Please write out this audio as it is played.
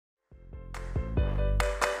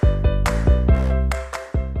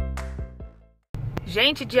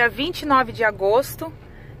Gente, dia 29 de agosto,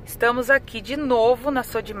 estamos aqui de novo na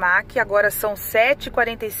Sodimac. Agora são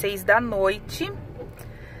 7h46 da noite.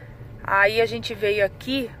 Aí a gente veio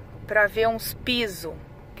aqui para ver uns pisos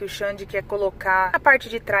que o Xande quer colocar na parte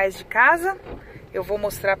de trás de casa. Eu vou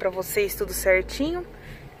mostrar para vocês tudo certinho.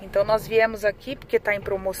 Então nós viemos aqui porque tá em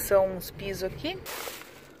promoção uns pisos aqui.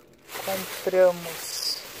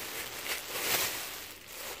 Compramos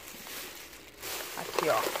aqui,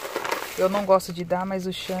 ó. Eu não gosto de dar, mas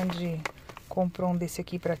o Xande comprou um desse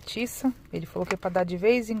aqui pra tiça. Ele falou que é pra dar de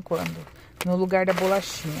vez em quando, no lugar da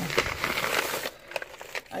bolachinha.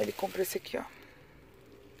 Aí ele comprou esse aqui, ó.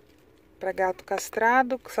 Pra gato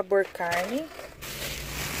castrado, com sabor carne.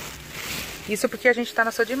 Isso porque a gente tá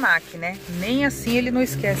na Sodimac, né? Nem assim ele não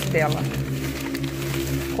esquece dela.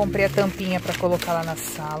 Comprei a tampinha pra colocar lá na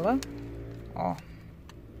sala. Ó.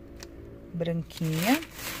 Branquinha.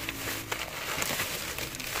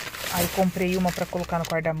 Aí comprei uma pra colocar no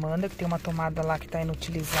quarto da Amanda, que tem uma tomada lá que tá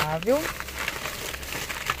inutilizável.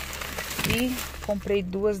 E comprei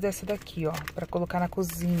duas dessa daqui, ó, pra colocar na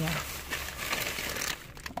cozinha.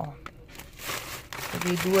 Ó.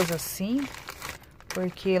 Peguei duas assim,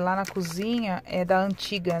 porque lá na cozinha é da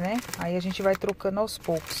antiga, né? Aí a gente vai trocando aos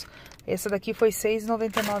poucos. Essa daqui foi R$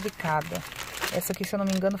 6,99 cada. Essa aqui, se eu não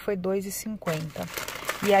me engano, foi R$ 2,50.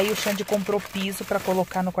 E aí o Xande comprou piso pra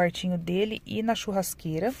colocar no quartinho dele e na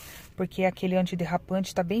churrasqueira, porque aquele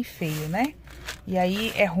antiderrapante tá bem feio, né? E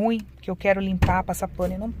aí é ruim, que eu quero limpar, passar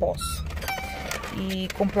pano e não posso. E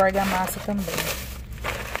comprou argamassa também.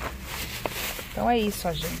 Então é isso,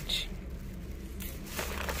 ó, gente.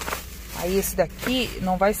 Aí esse daqui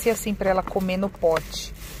não vai ser assim pra ela comer no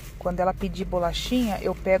pote. Quando ela pedir bolachinha,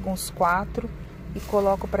 eu pego uns 4 e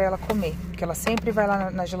coloco pra ela comer, porque ela sempre vai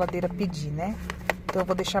lá na geladeira pedir, né? Então eu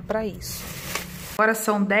vou deixar pra isso. Agora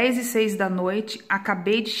são 10h06 da noite,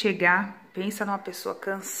 acabei de chegar, pensa numa pessoa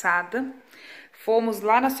cansada. Fomos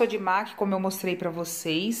lá na Sodimac, como eu mostrei pra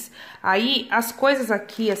vocês. Aí as coisas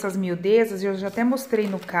aqui, essas miudezas, eu já até mostrei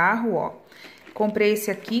no carro, ó. Comprei esse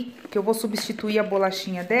aqui, que eu vou substituir a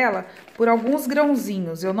bolachinha dela por alguns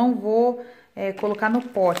grãozinhos. Eu não vou colocar no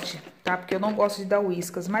pote, tá? Porque eu não gosto de dar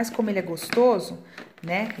uíscas, mas como ele é gostoso,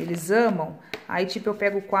 né? Eles amam. Aí, tipo, eu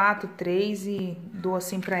pego 4, 3 e dou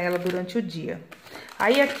assim pra ela durante o dia.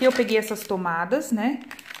 Aí, aqui eu peguei essas tomadas, né?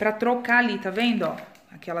 Pra trocar ali, tá vendo, ó?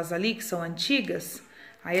 Aquelas ali que são antigas.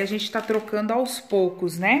 Aí, a gente tá trocando aos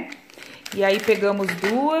poucos, né? E aí, pegamos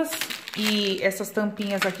duas e essas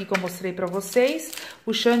tampinhas aqui que eu mostrei pra vocês.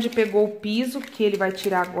 O Xande pegou o piso, que ele vai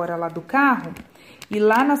tirar agora lá do carro. E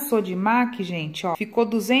lá na Sodimac, gente, ó, ficou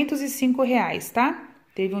R$ 205, tá?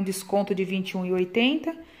 Teve um desconto de R$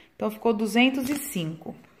 21,80, então ficou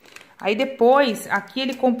 205. Aí depois, aqui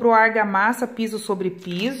ele comprou argamassa piso sobre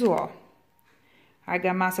piso, ó.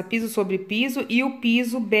 Argamassa piso sobre piso e o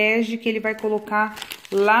piso bege que ele vai colocar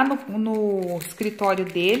lá no escritório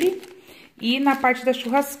dele e na parte da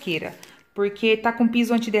churrasqueira. Porque tá com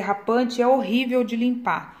piso antiderrapante, é horrível de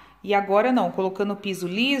limpar. E agora não, colocando o piso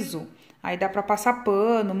liso, aí dá pra passar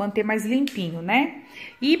pano, manter mais limpinho, né?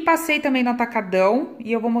 E passei também no atacadão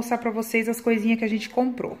e eu vou mostrar pra vocês as coisinhas que a gente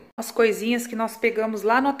comprou. As coisinhas que nós pegamos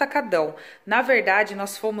lá no atacadão. Na verdade,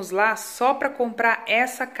 nós fomos lá só pra comprar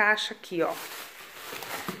essa caixa aqui, ó.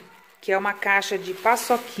 Que é uma caixa de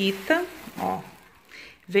paçoquita, ó.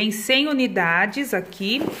 Vem 100 unidades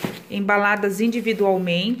aqui, embaladas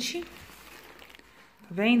individualmente. Tá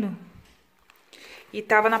vendo? E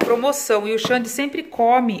tava na promoção. E o Xande sempre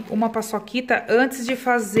come uma paçoquita antes de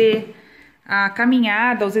fazer a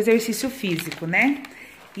caminhada, os exercícios físicos, né?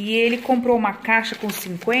 E ele comprou uma caixa com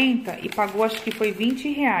 50 e pagou, acho que foi R$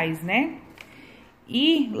 20, né?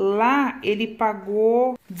 E lá ele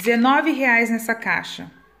pagou R$ 19 nessa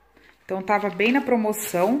caixa. Então tava bem na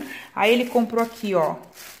promoção. Aí ele comprou aqui, ó,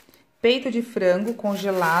 peito de frango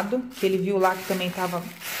congelado, que ele viu lá que também tava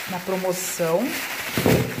na promoção.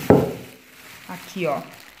 Aqui, ó,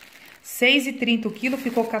 6,30 o quilo,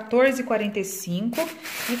 ficou 14,45.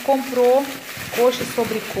 E comprou coxa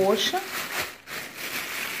sobre coxa.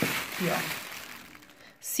 Aqui, ó,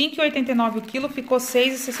 5,89 o quilo, ficou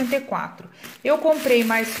 6,64. Eu comprei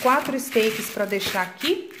mais 4 steaks para deixar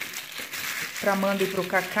aqui, pra Amanda e pro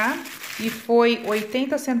Cacá. E foi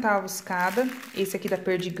 80 centavos cada, esse aqui da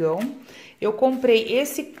Perdigão. Eu comprei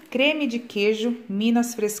esse creme de queijo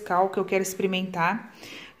Minas Frescal, que eu quero experimentar.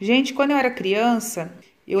 Gente, quando eu era criança,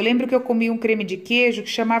 eu lembro que eu comi um creme de queijo que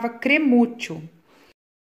chamava cremútil.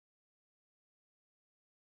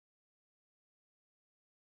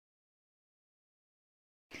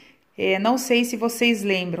 Não sei se vocês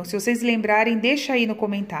lembram. Se vocês lembrarem, deixa aí no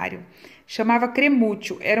comentário. Chamava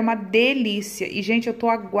cremútil, era uma delícia. E, gente, eu tô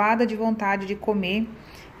aguada de vontade de comer.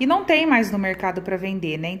 E não tem mais no mercado para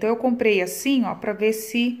vender, né? Então, eu comprei assim, ó, pra ver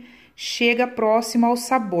se chega próximo ao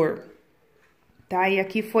sabor. Tá? E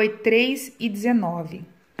aqui foi R$ 3,19.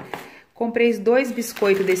 Comprei 2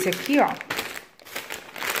 biscoitos desse aqui, ó.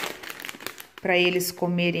 Pra eles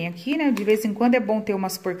comerem aqui, né? De vez em quando é bom ter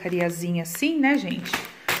umas porcariazinhas assim, né, gente?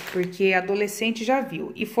 Porque adolescente já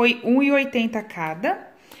viu. E foi R$ 1,80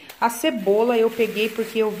 cada. A cebola eu peguei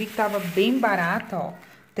porque eu vi que tava bem barata, ó.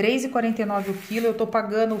 R$ 3,49 o quilo. Eu tô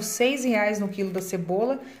pagando R$ 6,00 no quilo da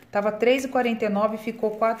cebola. Tava R$ 3,49 e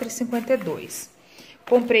ficou R$ 4,52.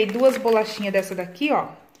 Comprei 2 bolachinhas dessa daqui, ó.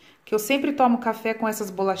 Que eu sempre tomo café com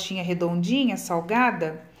essas bolachinhas redondinhas,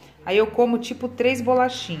 salgada. Aí eu como tipo 3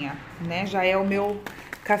 bolachinhas, né? Já é o meu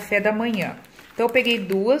café da manhã. Então eu peguei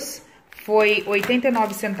 2, foi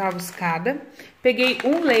 89 centavos cada. Peguei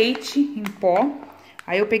um leite em pó.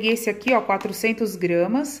 Aí eu peguei esse aqui, ó, 400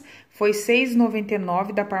 gramas. Foi R$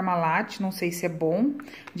 6,99 da Parmalat, não sei se é bom.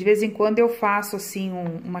 De vez em quando eu faço assim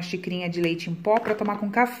uma xicrinha de leite em pó pra tomar com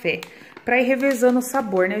café. Pra ir revezando o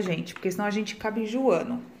sabor, né, gente? Porque senão a gente acaba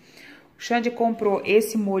enjoando. O Xande comprou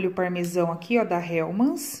esse molho parmesão aqui, ó, da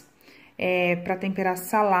Hellmann's. Pra temperar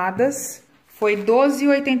saladas, foi R$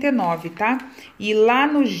 12,89, tá? E lá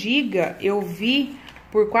no Giga, eu vi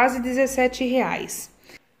por quase R$ 17,00.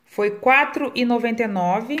 Foi R$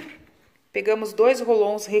 4,99. Pegamos 2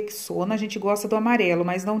 rolons Rexona, a gente gosta do amarelo,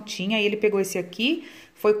 mas não tinha. Aí ele pegou esse aqui,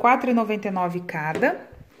 foi R$ 4,99 cada.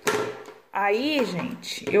 Aí,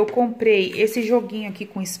 gente, eu comprei esse joguinho aqui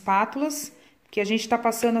com espátulas, que a gente tá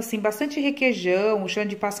passando, assim, bastante requeijão. O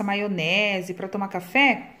Xande passa maionese pra tomar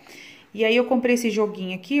café. E aí, eu comprei esse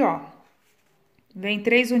joguinho aqui, ó. Vem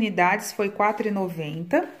 3 unidades, foi R$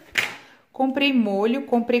 4,90. Comprei molho,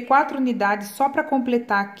 comprei 4 unidades só pra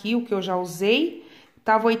completar aqui o que eu já usei.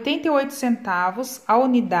 Tava 88 centavos a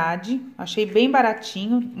unidade, achei bem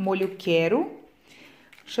baratinho, molho quero.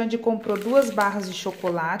 O Xande comprou 2 barras de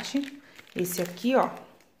chocolate, esse aqui, ó.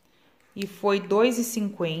 E foi R$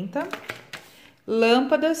 2,50.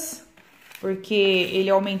 Lâmpadas, porque ele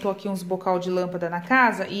aumentou aqui uns bocal de lâmpada na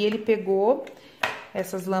casa e ele pegou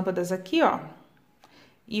essas lâmpadas aqui, ó,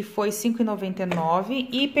 e foi R$ 5,99.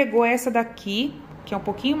 E pegou essa daqui, que é um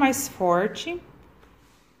pouquinho mais forte.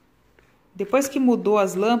 Depois que mudou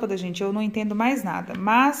as lâmpadas, gente, eu não entendo mais nada,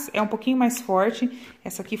 mas é um pouquinho mais forte.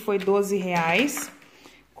 Essa aqui foi R$ 12,00.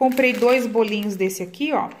 Comprei 2 bolinhos desse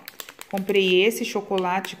aqui, ó. Comprei esse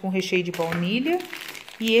chocolate com recheio de baunilha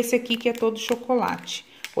e esse aqui que é todo chocolate.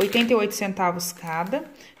 88 centavos cada.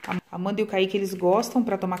 A Amanda e o Kaique, eles gostam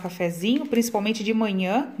para tomar cafezinho, principalmente de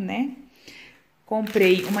manhã, né?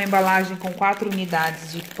 Comprei uma embalagem com 4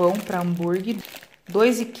 unidades de pão para hambúrguer, R$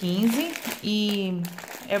 2,15. E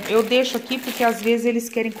eu deixo aqui porque às vezes eles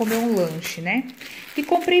querem comer um lanche, né? E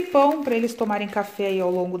comprei pão para eles tomarem café aí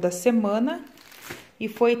ao longo da semana e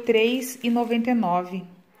foi R$ 3,99.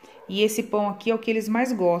 E esse pão aqui é o que eles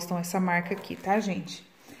mais gostam, essa marca aqui, tá, gente?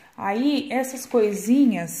 Aí, essas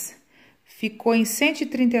coisinhas ficou em R$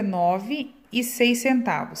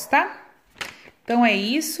 139,06, tá? Então, é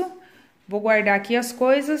isso. Vou guardar aqui as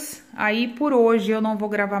coisas. Aí, por hoje, eu não vou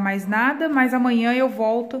gravar mais nada, mas amanhã eu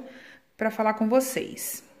volto pra falar com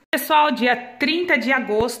vocês. Pessoal, dia 30 de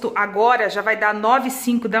agosto, agora já vai dar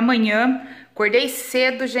 9h05 da manhã. Acordei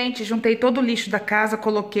cedo, gente, juntei todo o lixo da casa,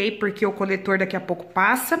 coloquei porque o coletor daqui a pouco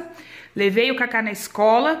passa. Levei o Cacá na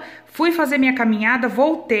escola, fui fazer minha caminhada,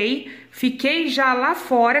 voltei, fiquei já lá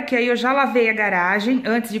fora, que aí eu já lavei a garagem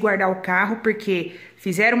antes de guardar o carro, porque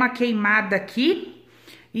fizeram uma queimada aqui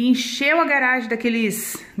e encheu a garagem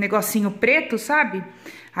daqueles negocinho preto, sabe?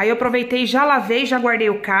 Aí eu aproveitei, já lavei, já guardei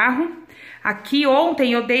o carro. Aqui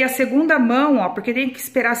ontem eu dei a segunda mão, ó, porque tem que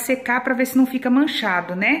esperar secar pra ver se não fica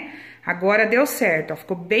manchado, né? Agora deu certo, ó,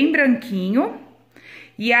 ficou bem branquinho.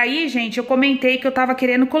 E aí, gente, eu comentei que eu tava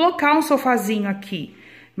querendo colocar um sofazinho aqui.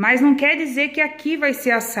 Mas não quer dizer que aqui vai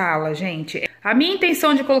ser a sala, gente. A minha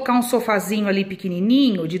intenção de colocar um sofazinho ali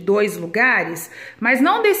pequenininho, de 2 lugares, mas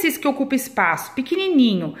não desses que ocupa espaço,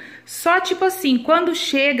 pequenininho. Só tipo assim, quando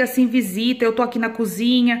chega assim, visita, eu tô aqui na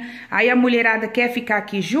cozinha, aí a mulherada quer ficar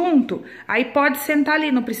aqui junto, aí pode sentar ali,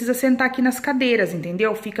 não precisa sentar aqui nas cadeiras,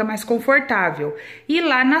 entendeu? Fica mais confortável. E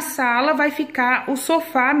lá na sala vai ficar o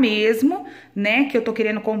sofá mesmo, né, que eu tô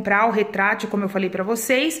querendo comprar, o retrátil, como eu falei pra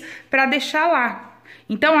vocês, pra deixar lá.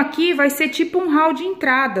 Então, aqui vai ser tipo um hall de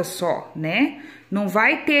entrada só, né? Não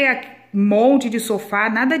vai ter monte de sofá,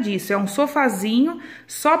 nada disso. É um sofazinho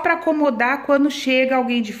só para acomodar quando chega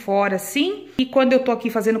alguém de fora, assim. E quando eu tô aqui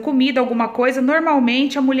fazendo comida, alguma coisa,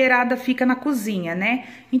 normalmente a mulherada fica na cozinha, né?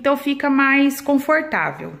 Então fica mais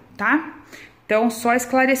confortável, tá? Então, só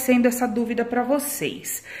esclarecendo essa dúvida para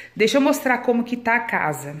vocês. Deixa eu mostrar como que tá a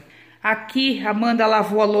casa. Aqui, a Amanda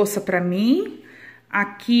lavou a louça para mim.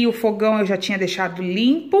 Aqui, o fogão eu já tinha deixado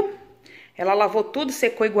limpo. Ela lavou tudo,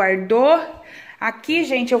 secou e guardou. Aqui,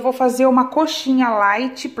 gente, eu vou fazer uma coxinha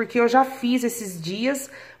light, porque eu já fiz esses dias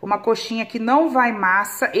uma coxinha que não vai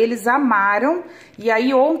massa, eles amaram. E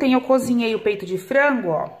aí, ontem eu cozinhei o peito de frango,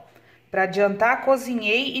 ó, pra adiantar,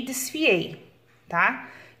 cozinhei e desfiei, tá?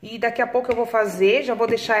 E daqui a pouco eu vou fazer, já vou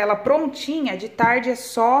deixar ela prontinha, de tarde é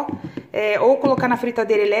só ou colocar na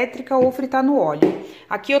fritadeira elétrica ou fritar no óleo.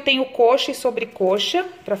 Aqui eu tenho coxa e sobrecoxa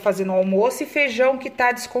pra fazer no almoço e feijão que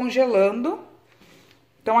tá descongelando.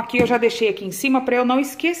 Então, aqui eu já deixei aqui em cima pra eu não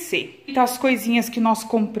esquecer. Então, as coisinhas que nós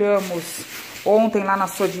compramos ontem lá na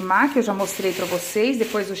Sodimar, que eu já mostrei pra vocês.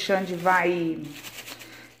 Depois o Xande vai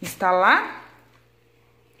instalar.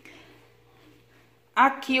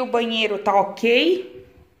 Aqui o banheiro tá ok.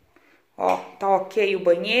 Ó, tá ok o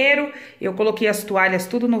banheiro. Eu coloquei as toalhas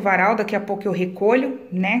tudo no varal, daqui a pouco eu recolho,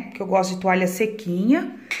 né? Que eu gosto de toalha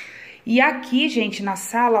sequinha. E aqui, gente, na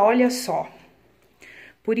sala, olha só.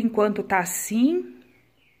 Por enquanto tá assim...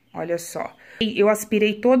 Olha só, eu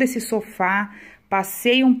aspirei todo esse sofá,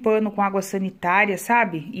 passei um pano com água sanitária,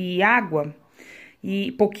 sabe? E água,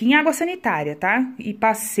 e pouquinha água sanitária, tá? E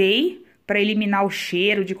passei pra eliminar o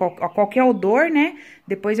cheiro de qualquer odor, né?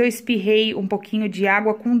 Depois eu espirrei um pouquinho de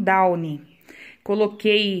água com Downy.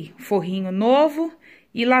 Coloquei forrinho novo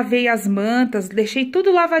e lavei as mantas, deixei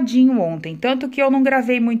tudo lavadinho ontem. Tanto que eu não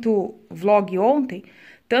gravei muito vlog ontem...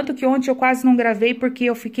 Tanto que ontem eu quase não gravei porque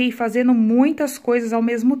eu fiquei fazendo muitas coisas ao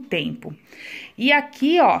mesmo tempo. E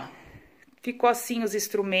aqui, ó, ficou assim os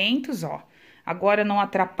instrumentos, ó. Agora não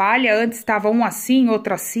atrapalha, antes estava um assim,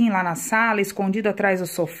 outro assim lá na sala, escondido atrás do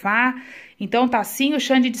sofá. Então tá assim, o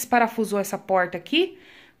Xande desparafusou essa porta aqui,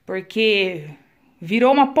 porque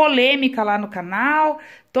virou uma polêmica lá no canal,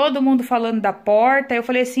 todo mundo falando da porta. Eu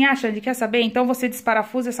falei assim, Xande, quer saber? Então você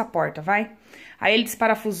desparafusa essa porta, vai? Aí ele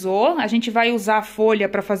desparafusou, a gente vai usar a folha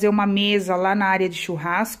para fazer uma mesa lá na área de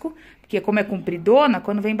churrasco, porque como é compridona,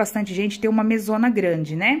 quando vem bastante gente tem uma mesona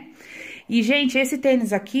grande, né? E, gente, esse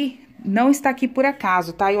tênis aqui não está aqui por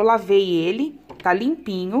acaso, tá? Eu lavei ele, tá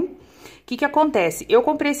limpinho. O que que acontece? Eu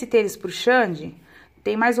comprei esse tênis pro Xande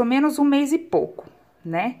tem mais ou menos um mês e pouco,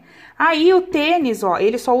 né? Aí o tênis, ó,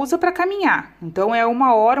 ele só usa para caminhar, então é 1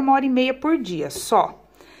 hora e meia por dia, só.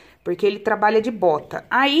 Porque ele trabalha de bota.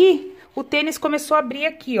 Aí... O tênis começou a abrir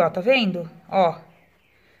aqui, ó, tá vendo? Ó,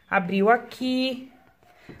 abriu aqui.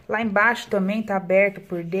 Lá embaixo também tá aberto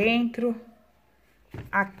por dentro.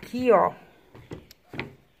 Aqui, ó.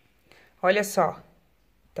 Olha só.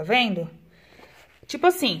 Tá vendo? Tipo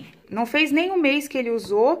assim, não fez nem um mês que ele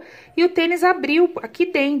usou e o tênis abriu aqui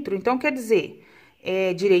dentro. Então, quer dizer,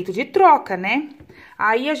 é direito de troca, né?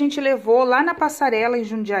 Aí, a gente levou lá na passarela em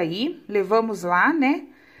Jundiaí. Levamos lá, né?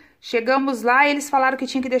 Chegamos lá, eles falaram que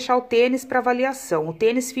tinha que deixar o tênis para avaliação. O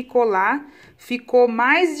tênis ficou lá, ficou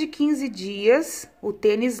mais de 15 dias o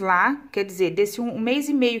tênis lá. Quer dizer, desse um mês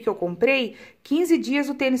e meio que eu comprei, 15 dias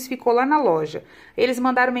o tênis ficou lá na loja. Eles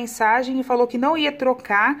mandaram mensagem e falou que não ia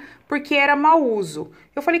trocar porque era mau uso.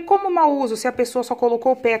 Eu falei, como mau uso se a pessoa só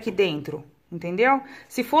colocou o pé aqui dentro? Entendeu?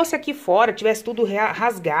 Se fosse aqui fora, tivesse tudo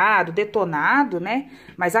rasgado, detonado, né?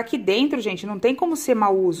 Mas aqui dentro, gente, não tem como ser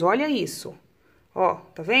mau uso, olha isso. Ó,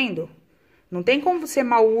 tá vendo? Não tem como ser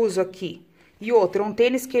mau uso aqui. E outra, um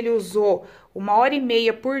tênis que ele usou 1 hora e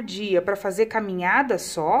meia por dia pra fazer caminhada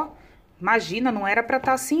só. Imagina, não era pra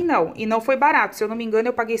estar assim, não. E não foi barato. Se eu não me engano,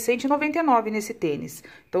 eu paguei R$199 nesse tênis.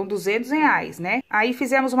 Então, R$200, né? Aí,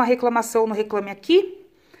 fizemos uma reclamação no Reclame Aqui.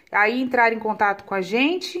 Aí, entraram em contato com a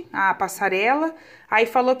gente, a passarela. Aí,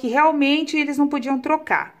 falou que realmente eles não podiam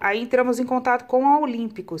trocar. Aí, entramos em contato com a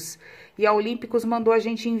Olímpicos. E a Olímpicos mandou a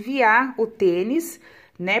gente enviar o tênis,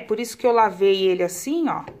 né? Por isso que eu lavei ele assim,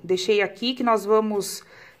 ó. Deixei aqui que nós vamos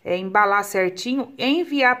embalar certinho,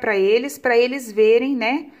 enviar para eles verem,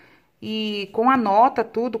 né? E com a nota,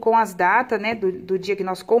 tudo, com as datas, né? Do dia que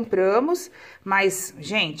nós compramos. Mas,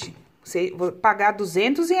 gente, vou pagar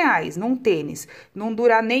R$200 num tênis. Não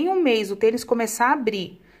durar nem um mês o tênis começar a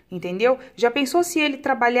abrir, entendeu? Já pensou se ele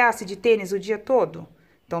trabalhasse de tênis o dia todo?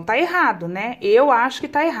 Então, tá errado, né? Eu acho que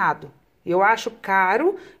tá errado. Eu acho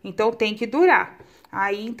caro, então tem que durar.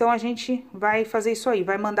 Aí, então, a gente vai fazer isso aí,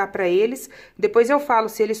 vai mandar pra eles. Depois eu falo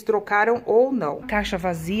se eles trocaram ou não. Caixa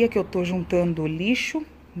vazia que eu tô juntando lixo,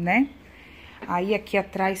 né? Aí, aqui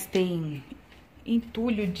atrás tem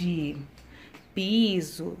entulho de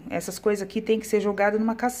piso, essas coisas aqui tem que ser jogado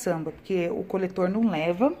numa caçamba, porque o coletor não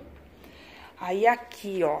leva. Aí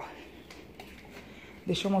aqui, ó,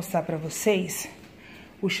 deixa eu mostrar pra vocês.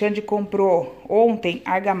 O Xande comprou ontem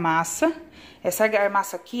argamassa. Essa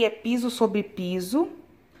argamassa aqui é piso sobre piso.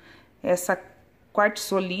 Essa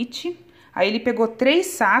quartzolite. Aí ele pegou 3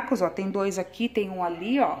 sacos, ó, tem 2 aqui, tem um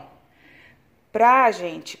ali, ó, pra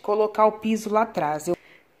gente colocar o piso lá atrás.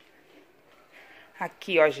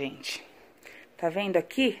 Aqui, ó, gente. Tá vendo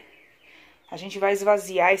aqui? A gente vai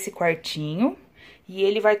esvaziar esse quartinho e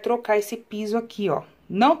ele vai trocar esse piso aqui, ó.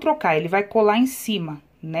 Não trocar, ele vai colar em cima,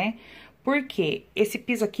 né? Porque esse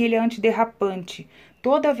piso aqui, ele é antiderrapante.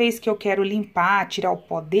 Toda vez que eu quero limpar, tirar o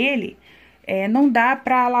pó dele, não dá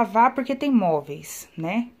pra lavar porque tem móveis,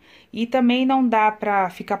 né? E também não dá pra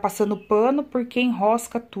ficar passando pano porque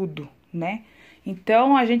enrosca tudo, né?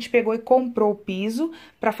 Então, a gente pegou e comprou o piso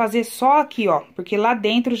pra fazer só aqui, ó, porque lá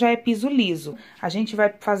dentro já é piso liso. A gente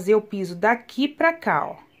vai fazer o piso daqui pra cá,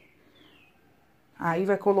 ó. Aí,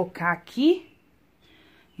 vai colocar aqui,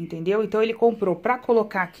 entendeu? Então, ele comprou pra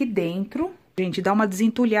colocar aqui dentro. Gente, dá uma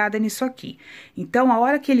desentulhada nisso aqui. Então, a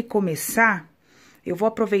hora que ele começar, eu vou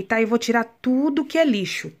aproveitar e vou tirar tudo que é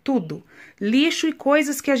lixo, tudo. Lixo e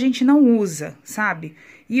coisas que a gente não usa, sabe?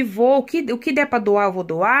 E o que der pra doar, eu vou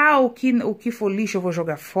doar, o que for lixo eu vou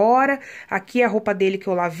jogar fora. Aqui a roupa dele que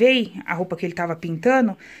eu lavei, a roupa que ele tava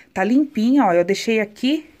pintando, tá limpinha, ó. Eu deixei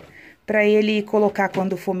aqui pra ele colocar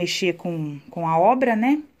quando for mexer com a obra,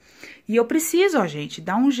 né? E eu preciso, ó, gente,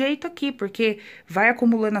 dar um jeito aqui, porque vai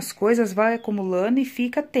acumulando as coisas, vai acumulando e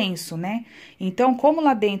fica tenso, né? Então, como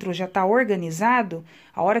lá dentro já tá organizado,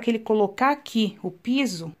 a hora que ele colocar aqui o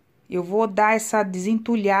piso, eu vou dar essa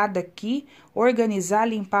desentulhada aqui, organizar,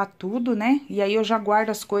 limpar tudo, né? E aí, eu já guardo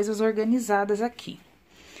as coisas organizadas aqui.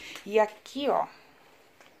 E aqui, ó,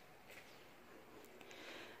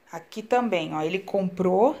 aqui também, ó, ele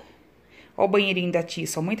comprou. Ó o banheirinho da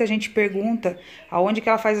Tissa. Muita gente pergunta aonde que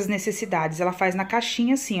ela faz as necessidades. Ela faz na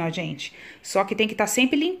caixinha assim, ó, gente. Só que tem que estar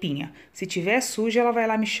sempre limpinha. Se tiver suja, ela vai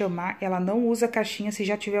lá me chamar. Ela não usa a caixinha se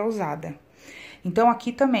já tiver usada. Então,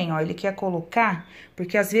 aqui também, ó, ele quer colocar,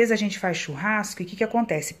 porque às vezes a gente faz churrasco e o que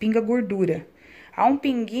acontece? Pinga gordura. Há um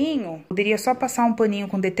pinguinho, poderia só passar um paninho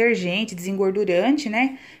com detergente, desengordurante,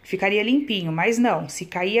 né? Ficaria limpinho, mas não, se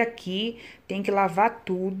cair aqui, tem que lavar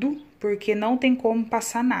tudo, porque não tem como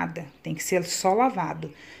passar nada, tem que ser só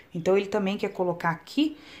lavado. Então, ele também quer colocar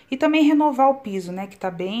aqui e também renovar o piso, né? Que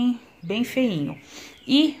tá bem feinho.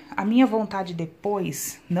 E a minha vontade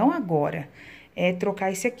depois, não agora, é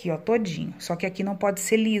trocar esse aqui, ó, todinho. Só que aqui não pode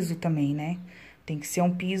ser liso também, né? Tem que ser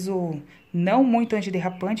um piso não muito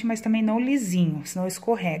antiderrapante, mas também não lisinho, senão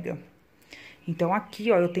escorrega. Então, aqui,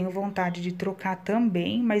 ó, eu tenho vontade de trocar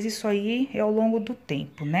também, mas isso aí é ao longo do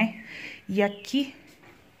tempo, né? E aqui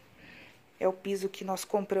é o piso que nós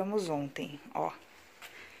compramos ontem, ó.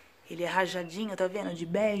 Ele é rajadinho, tá vendo? De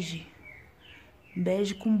bege.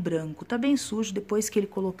 Bege com branco. Tá bem sujo, depois que ele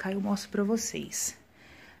colocar eu mostro pra vocês.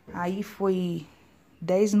 Aí foi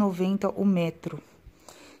R$10,90 o metro.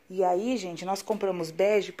 E aí, gente, nós compramos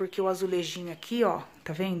bege porque o azulejinho aqui, ó,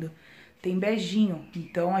 tá vendo? Tem beijinho.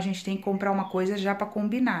 Então, a gente tem que comprar uma coisa já pra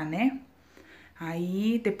combinar, né?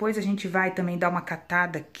 Aí, depois a gente vai também dar uma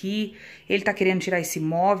catada aqui. Ele tá querendo tirar esse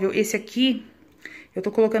móvel. Esse aqui, eu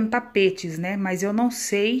tô colocando tapetes, né? Mas eu não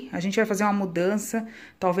sei. A gente vai fazer uma mudança.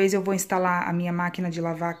 Talvez eu vou instalar a minha máquina de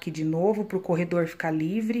lavar aqui de novo pro corredor ficar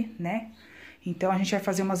livre, né? Então, a gente vai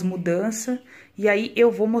fazer umas mudanças e aí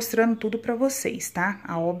eu vou mostrando tudo pra vocês, tá?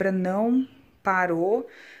 A obra não parou,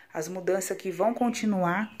 as mudanças aqui vão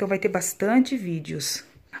continuar, então vai ter bastante vídeos.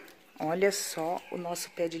 Olha só o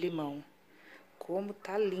nosso pé de limão, como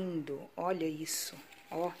tá lindo, olha isso,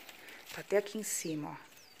 ó, tá até aqui em cima,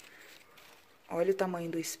 ó. Olha o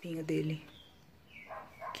tamanho do espinho dele,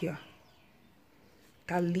 aqui, ó.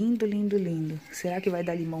 Tá lindo, lindo, lindo. Será que vai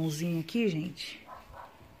dar limãozinho aqui, gente?